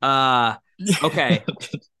then. Okay.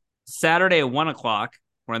 Saturday at 1:00.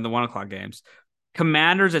 We're in the 1:00 games.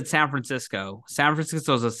 Commanders at San Francisco. San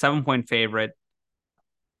Francisco is a 7-point favorite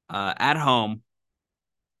at home.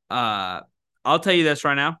 I'll tell you this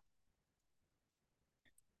right now.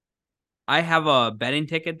 I have a betting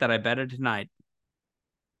ticket that I betted tonight.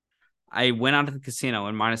 I went out to the casino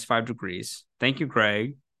in -5 degrees. Thank you,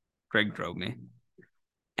 Greg. Greg drove me.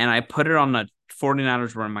 And I put it on the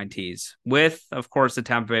 49ers were in my tees with, of course, the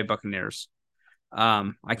Tampa Bay Buccaneers.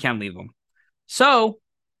 I can't leave them. So,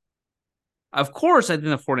 of course, I think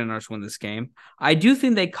the 49ers win this game. I do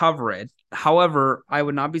think they cover it. However, I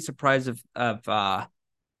would not be surprised if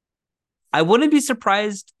I wouldn't be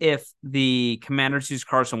surprised if the Commanders use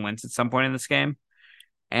Carson Wentz at some point in this game.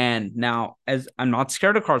 And now, as I'm not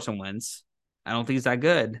scared of Carson Wentz, I don't think he's that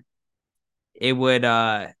good. It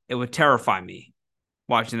would terrify me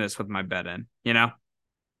watching this with my bet in,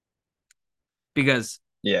 because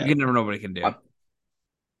you can never know what he can do.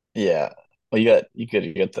 Yeah. Well, you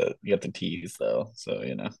get the tees though, so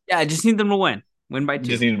Yeah, I just need them to win by 2.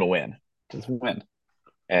 Just need them to win, just win,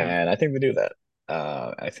 and I think they do that.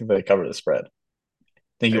 I think they cover the spread. I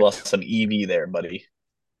think you lost some EV there, buddy.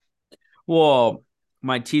 Well,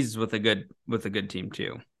 my tease is with a good team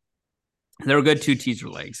too. They're a good 2 teaser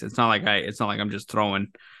legs. It's not like I'm just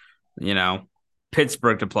throwing,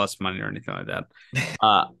 Pittsburgh to plus money or anything like that.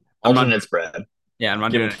 Alternate spread. Yeah, I'm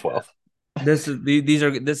not Give doing it 12. This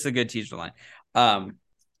is a good teaser line.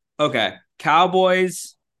 Okay.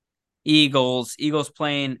 Cowboys, Eagles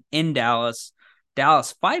playing in Dallas.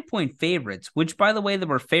 Dallas 5-point favorites, which by the way, they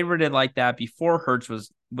were favorited like that before Hurts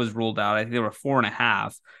was ruled out. I think they were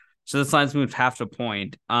 4.5. So this line's moved half a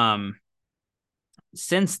point.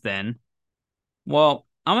 Since then, well,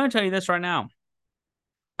 I'm going to tell you this right now.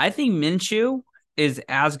 I think Minshew is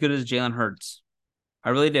as good as Jalen Hurts. I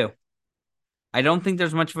really do. I don't think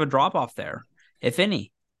there's much of a drop off there, if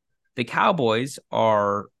any. The Cowboys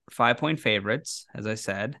are 5-point favorites, as I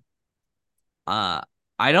said. I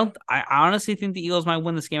honestly think the Eagles might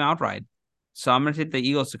win this game outright. So I'm going to take the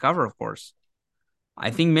Eagles to cover, of course.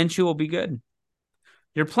 I think Minshew will be good.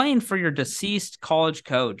 You're playing for your deceased college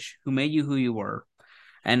coach who made you who you were.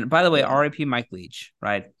 And by the way, RIP Mike Leach,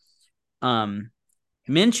 right?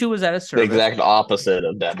 Minshew was at a service. The exact opposite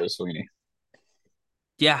of Dabo Swinney.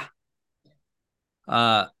 Yeah.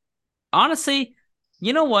 Honestly,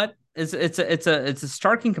 you know what? It's a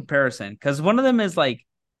starking comparison because one of them is like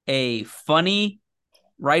a funny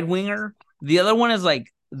right winger. The other one is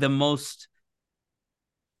like the most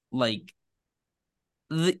like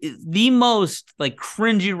the most like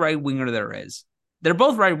cringy right winger there is. They're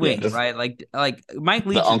both right wing, right? Like Mike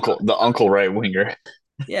Leach, the uncle right winger.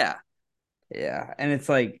 Yeah, and it's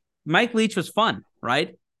like Mike Leach was fun,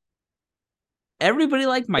 right? Everybody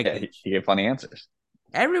liked Mike Leach. He gave funny answers.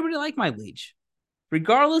 Everybody liked Mike Leach,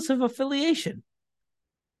 regardless of affiliation.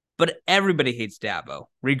 But everybody hates Dabo,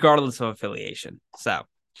 regardless of affiliation. So,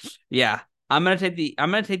 yeah, I'm gonna take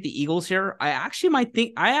the Eagles here. I actually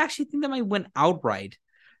think they might win outright.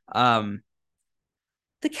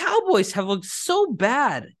 The Cowboys have looked so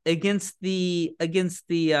bad against the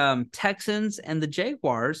Texans and the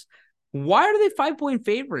Jaguars. Why are they 5-point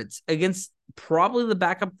favorites against probably the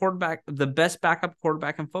backup quarterback, the best backup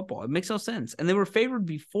quarterback in football? It makes no sense. And they were favored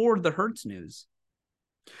before the Hurts news.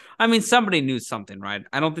 I mean, somebody knew something, right?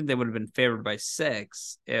 I don't think they would have been favored by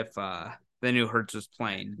 6 if they knew Hurts was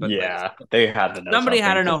playing. But yeah, they had to know. Somebody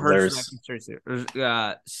had to know Hurts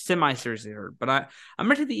semi-seriously hurt. But I'm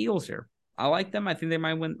going to take the Eagles here. I like them. I think they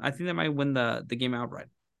might win. I think they might win the game outright.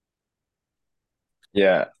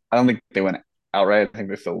 Yeah, I don't think they win outright. I think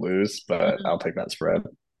they still lose, but I'll take that spread.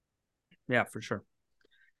 Yeah, for sure.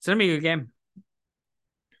 It's gonna be a good game.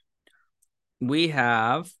 We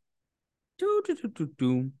have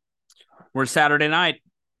we're Saturday night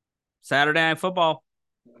football.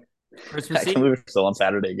 Christmas Eve. We're still on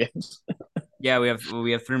Saturday games. Yeah, we have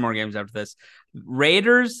 3 more games after this.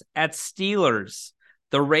 Raiders at Steelers.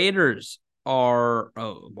 The Raiders are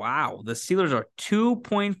the Steelers are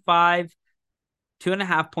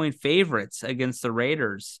 2.5 point favorites against the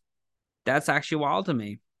Raiders. That's actually wild to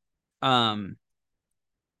me. I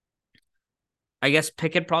guess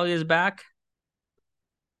Pickett probably is back.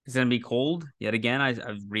 It's gonna be cold yet again.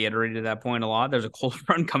 I've reiterated that point a lot. There's a cold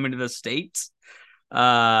front coming to the States.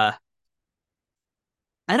 I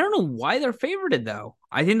don't know why they're favorited though.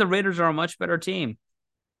 I think the Raiders are a much better team.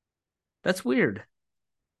 That's weird.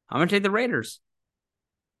 I'm going to take the Raiders.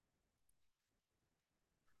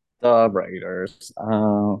 The Raiders.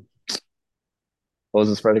 What was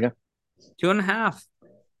the spread again? 2.5.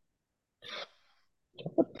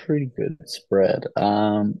 That's a pretty good spread.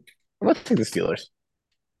 I'm going to take the Steelers.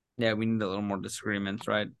 Yeah, we need a little more disagreements,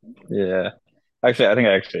 right? Yeah. Actually, I think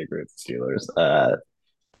I actually agree with the Steelers.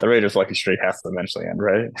 The Raiders' lucky streak has to eventually end,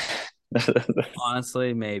 right?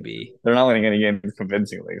 Honestly, maybe. They're not winning any games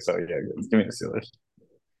convincingly, so yeah, give me the Steelers.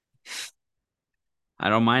 I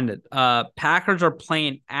don't mind it. Packers are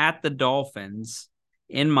playing at the Dolphins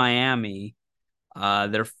in Miami.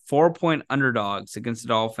 They're 4-point underdogs against the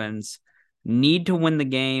Dolphins. Need to win the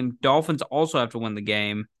game. Dolphins also have to win the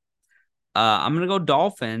game. I'm gonna go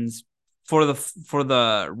Dolphins for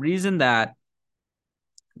the reason that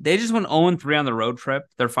they just went 0-3 on the road trip.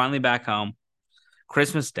 They're finally back home.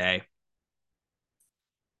 Christmas Day.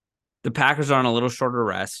 The Packers are on a little shorter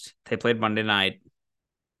rest. They played Monday night.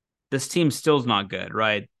 This team still's not good,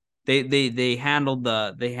 right? They handled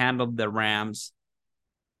the Rams,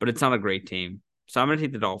 but it's not a great team. So I'm gonna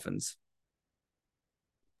take the Dolphins.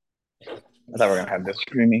 I thought we were gonna have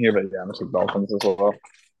disagreement here, but yeah, I'm gonna take Dolphins as well.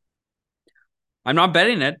 I'm not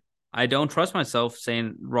betting it. I don't trust myself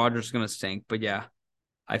saying Rodgers is gonna stink, but yeah,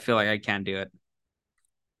 I feel like I can't do it.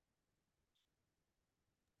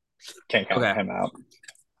 Can't count him out.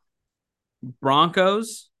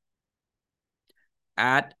 Broncos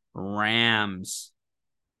at Rams.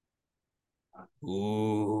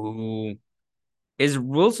 Ooh. Is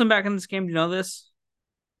Wilson back in this game? Do you know this?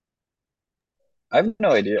 I have no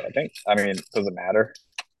idea. I mean, does it matter?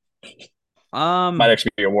 Might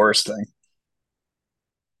actually be a worse thing.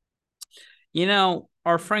 You know,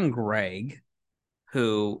 our friend Greg,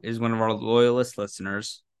 who is one of our loyalist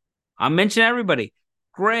listeners, I'm mentioning everybody.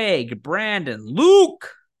 Greg, Brandon,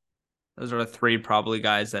 Luke. Those are the three probably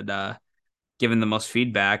guys that given the most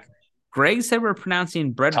feedback. Greg said we're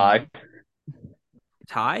pronouncing bread. Ty.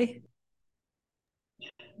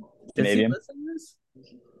 Canadian.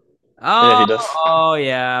 Oh, yeah, he does. Oh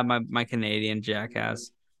yeah, my Canadian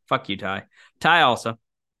jackass. Fuck you, Ty. Ty also,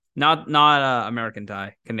 not American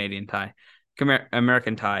Ty, Canadian Ty,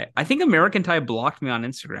 American Ty. I think American Ty blocked me on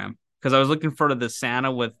Instagram because I was looking for the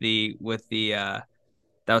Santa with the that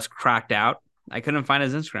was cracked out. I couldn't find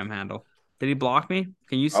his Instagram handle. Did he block me?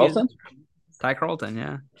 Can you see Ty Carlton?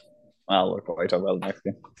 Yeah. I'll look while I talk about the next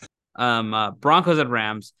game. Broncos at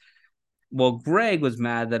Rams. Well, Greg was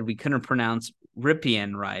mad that we couldn't pronounce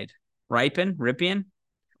Ripien right. Ripien?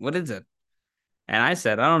 What is it? And I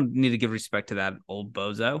said, I don't need to give respect to that old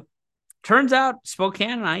bozo. Turns out,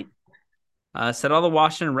 Spokaneite set all the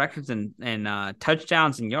Washington records in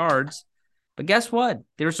touchdowns and yards. But guess what?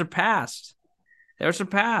 They were surpassed.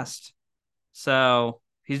 So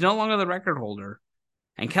he's no longer the record holder.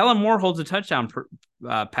 And Kellen Moore holds a touchdown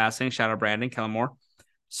passing. Shout out Brandon, Kellen Moore.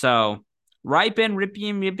 So Ripien.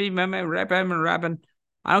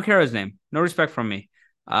 I don't care his name. No respect from me.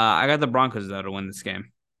 I got the Broncos, though, to win this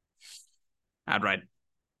game. Outright.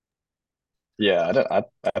 Yeah,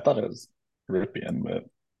 I thought it was Ripien, but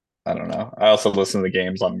I don't know. I also listen to the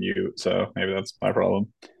games on mute, so maybe that's my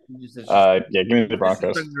problem. Yeah, give me the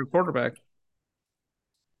Broncos. Your quarterback.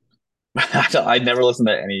 I never listen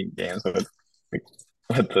to any games with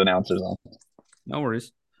the announcers on. No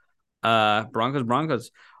worries.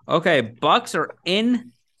 Broncos. Okay, Bucks are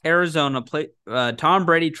in Arizona. Play Tom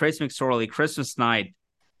Brady, Trace McSorley, Christmas night.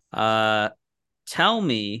 Tell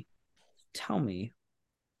me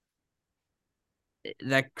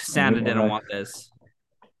that Santa didn't want this.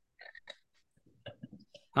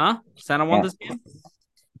 Huh? Santa won this game?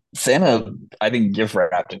 Santa, I think, gift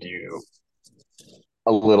wrapped you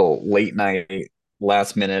a little late night,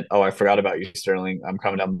 last minute. Oh, I forgot about you, Sterling. I'm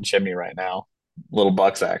coming down the chimney right now. Little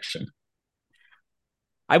Bucks action.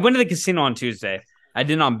 I went to the casino on Tuesday. I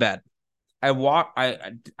did not bet. I walked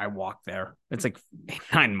there. It's like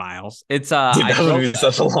 9 miles. It's that would be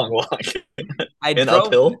such a long walk.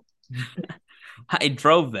 Uphill. I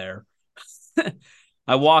drove there.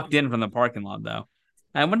 I walked in from the parking lot though.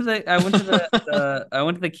 I went to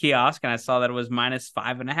the kiosk and I saw that it was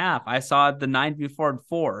 -5.5. I saw it the night before at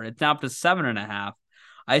 4. It's now up to 7.5.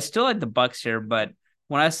 I still like the Bucks here, but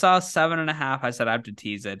when I saw 7.5, I said I have to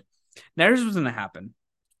tease it. Now here's what's gonna happen.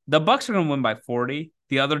 The Bucks are gonna win by 40.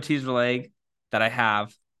 The other teaser leg that I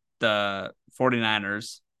have, the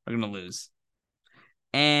 49ers, are gonna lose.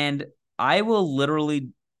 And I will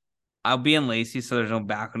I'll be in Lacey, so there's no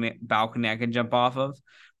balcony I can jump off of.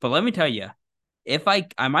 But let me tell you, if I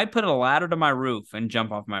might put a ladder to my roof and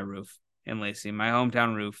jump off my roof in Lacey, my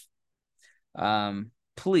hometown roof.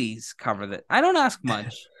 Please cover that. I don't ask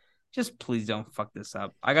much. Just please don't fuck this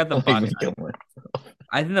up. I got the Bucks.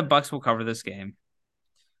 I think the Bucks will cover this game.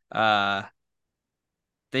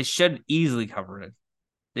 They should easily cover it.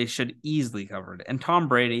 And Tom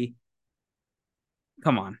Brady,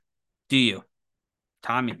 come on. Do you?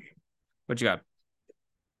 Tommy, what you got?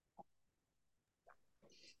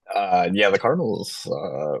 Yeah, the Cardinals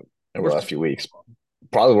over the last few weeks,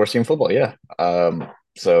 probably worst team in football. Yeah.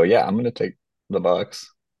 So yeah, I'm gonna take the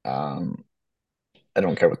Bucks. I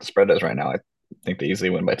don't care what the spread is right now. I think they easily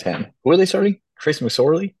win by 10. Who are they starting? Trace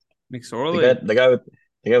McSorley? McSorley. The guy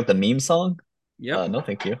with the meme song. Yep. No,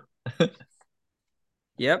 thank you.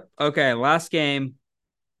 Yep. Okay. Last game.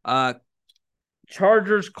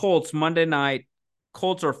 Chargers Colts Monday night.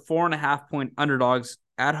 Colts are 4.5-point underdogs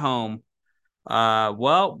at home.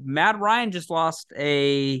 Well, Matt Ryan just lost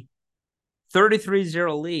a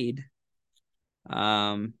 33-0 lead.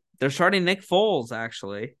 They're starting Nick Foles,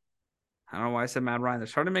 actually. I don't know why I said Matt Ryan. They're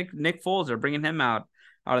starting to make Nick Foles. They're bringing him out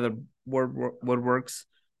of the woodworks.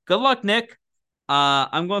 Good luck, Nick.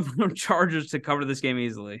 I'm going for the Chargers to cover this game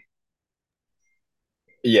easily.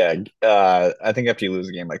 Yeah, I think after you lose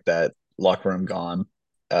a game like that, locker room gone,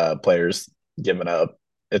 players giving up.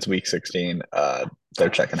 It's week 16. They're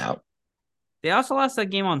checking out. They also lost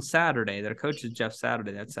that game on Saturday. Their coach is Jeff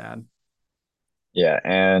Saturday. That's sad. Yeah,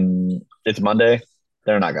 and it's Monday.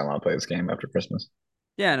 They're not gonna want to play this game after Christmas.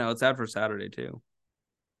 Yeah, no, it's sad for Saturday too.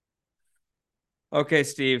 Okay,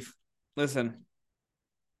 Steve. Listen,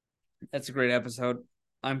 that's a great episode.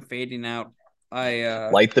 I'm fading out.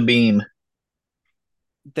 Light the beam.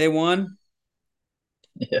 They won.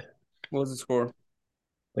 Yeah. What was the score?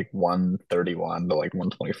 Like 131 to like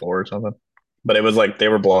 124 or something. But it was like they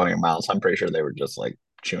were blowing them out, so I'm pretty sure they were just like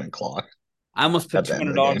chewing clock. I almost put At the end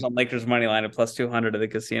of the $200 game. on Lakers money line at plus 200 at the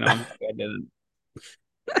casino. I'm happy I didn't.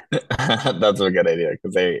 That's a good idea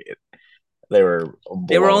because they were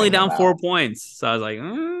only blowing down them 4 out. points, so I was like,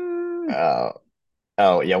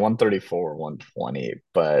 Oh yeah, 134, 120.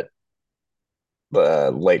 But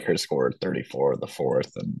the Lakers scored 34 in the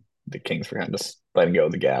fourth, and the Kings were kind of just letting go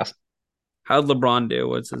of the gas. how'd LeBron do?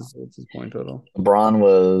 What's his point total? LeBron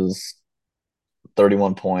was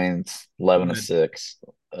 31 points, 11 to Good. 6,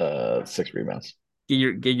 6 rebounds.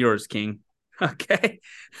 Get yours, King. Okay.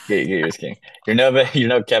 Get yours, King. You're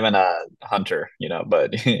no Kevin Hunter,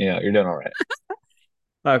 but you're doing all right.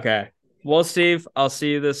 Okay. Well, Steve, I'll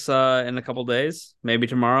see you this in a couple days, maybe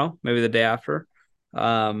tomorrow, maybe the day after.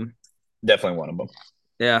 Definitely one of them.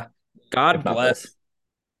 Yeah. God If not bless. both.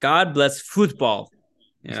 God bless football.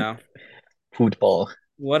 You know. Football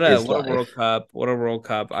What is a life. World Cup. What a World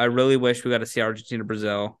Cup. I really wish we got to see Argentina,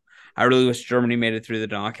 Brazil. I really wish Germany made it through the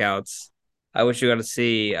knockouts. I wish we got to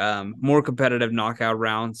see more competitive knockout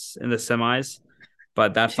rounds in the semis,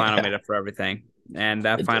 but that final Yeah. made up for everything. And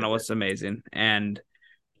that It final did. was amazing. And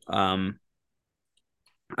I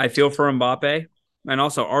feel for Mbappe and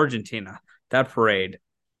also Argentina. That parade,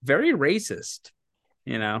 very racist,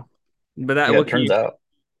 But that Yeah, it turns out.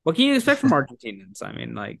 what can you expect from Argentinians? I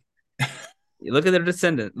mean, like, you look at their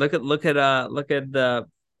descendant. Look at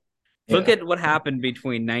what happened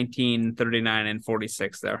between 1939 and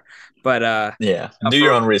 46 there. But Yeah. Do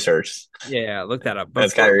your own research, yeah, look that up. But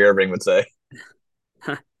as Kyrie Irving would say.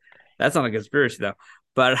 that's not a conspiracy though.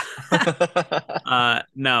 But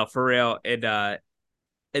no, for real,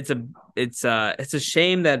 it's a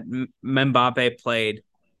shame that Mbappe played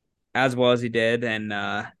as well as he did, and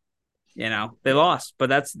they lost. But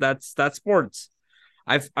that's sports.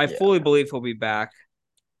 I fully believe he'll be back.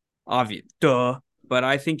 Obvious, duh. But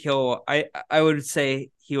I think I would say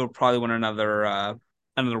he will probably win another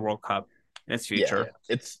World Cup in his future.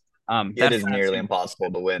 Yeah. It is nearly team,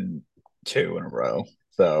 impossible to win 2 in a row.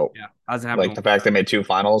 So like the fact they made 2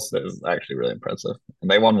 finals is actually really impressive.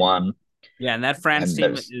 And they won 1. Yeah, and that France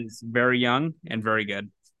And team is very young and very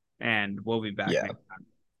good, and we'll be back next time.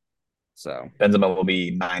 So Benzema will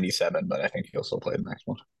be 97, but I think he'll still play the next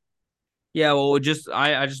one. Yeah, well,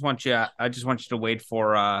 I just want you to wait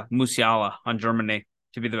for Musiala on Germany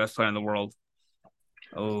to be the best player in the world.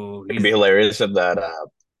 Oh, It'd be hilarious if that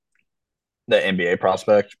the NBA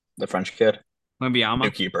prospect, the French kid, Wembanyama.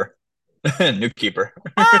 new keeper. New keeper.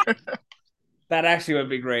 That actually would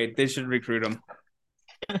be great. They should recruit him.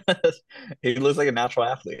 He looks like a natural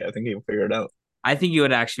athlete. I think he'll figure it out. I think he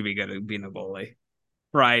would actually be good at being a goalie.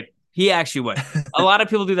 Right. He actually would. A lot of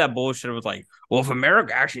people do that bullshit with like, well, if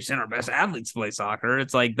America actually sent our best athletes to play soccer,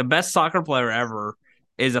 it's like the best soccer player ever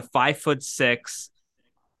is a 5'6",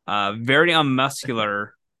 very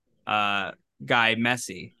unmuscular guy,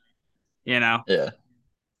 Messi. Yeah.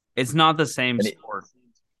 It's not the same sport.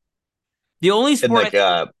 The only sport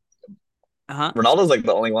Ronaldo's like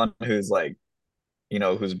the only one who's like,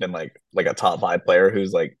 who's been like a top 5 player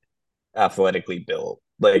who's like athletically built.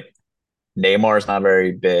 Like Neymar's not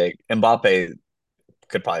very big. Mbappe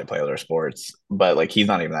could probably play other sports, but like he's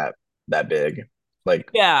not even that big. Like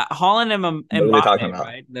Haaland and Mbappe, talking about?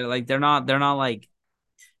 Right? They're not like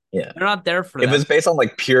they're not there for if that. it's based on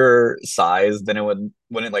like pure size, then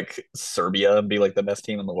wouldn't like Serbia be like the best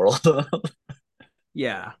team in the world?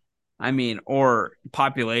 Yeah. I mean, or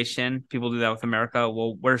population. People do that with America.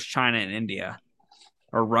 Well, where's China and India?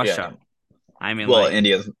 Or Russia? Yeah. I mean, well,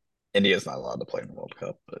 India's India's not allowed to play in the World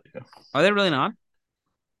Cup, but yeah. Are they really not?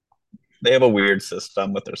 They have a weird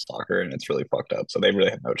system with their soccer, and it's really fucked up. So they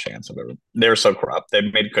really have no chance of ever. They're so corrupt. They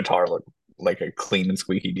made Qatar look like a clean and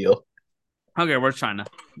squeaky deal. Okay, where's China?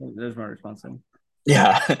 There's my response.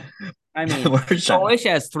 Yeah, I mean, Croatia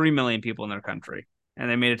has 3 million people in their country, and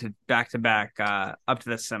they made it to back up to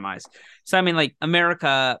the semis. So I mean, like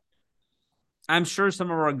America, I'm sure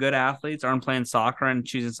some of our good athletes aren't playing soccer and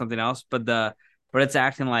choosing something else, but it's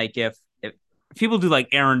acting like if people do like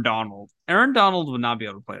Aaron Donald would not be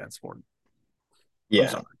able to play that sport.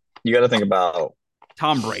 Yeah, you got to think about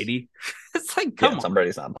Tom Brady. It's like, come on. Tom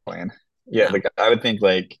Brady's not playing. Yeah, like I would think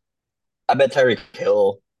like I bet Tyreek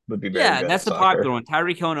Hill would be very good. Yeah, that's the popular one.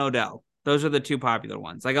 Tyreek Hill and Odell. Those are the two popular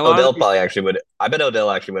ones. Like Odell probably actually would. I bet Odell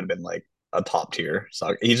actually would have been like a top tier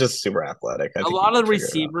soccer. He's just super athletic. A lot of the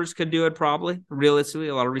receivers could do it probably. Realistically,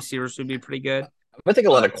 a lot of receivers would be pretty good. I think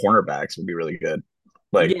a lot of cornerbacks would be really good.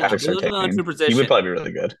 Like Patrick Surtain, he would probably be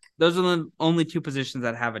really good. Those are the only two positions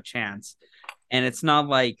that have a chance. And it's not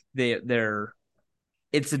like they're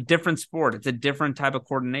it's a different sport. It's a different type of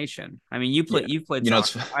coordination. I mean, you've played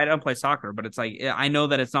soccer. I don't play soccer, but it's like I know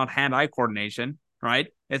that it's not hand-eye coordination, right?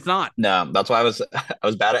 It's not. No, that's why I was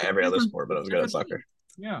bad at every other sport, but I was good at soccer.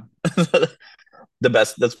 Yeah. The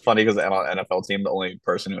best. That's funny because on an NFL team, the only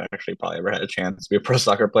person who actually probably ever had a chance to be a pro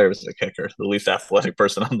soccer player was the kicker, the least athletic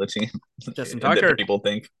person on the team. Justin Tucker. People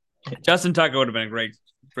think Justin Tucker would have been a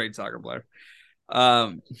great soccer player.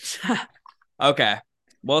 Okay.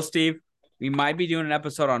 Well, Steve, we might be doing an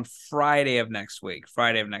episode on Friday of next week.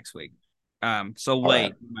 So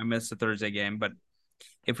late. I missed the Thursday game, but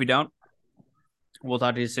if we don't, we'll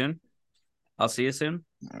talk to you soon. I'll see you soon.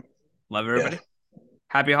 Love everybody. Yeah.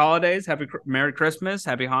 Happy holidays, Merry Christmas,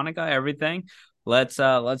 Happy Hanukkah, everything. Let's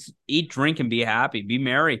eat, drink, and be happy. Be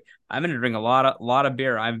merry. I'm gonna drink a lot of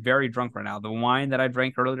beer. I'm very drunk right now. The wine that I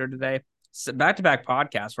drank earlier today, back-to-back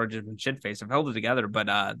podcasts where I've just been shit-faced. I've held it together, but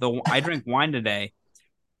I drank wine today.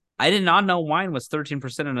 I did not know wine was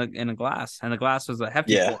 13% in a glass, and the glass was a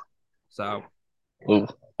hefty pour. So,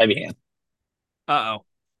 heavy hand. Uh-oh.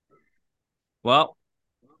 Well,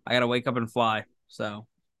 I gotta wake up and fly. So.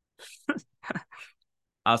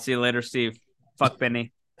 I'll see you later, Steve. Fuck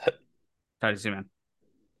Benny. Talk to you soon, man.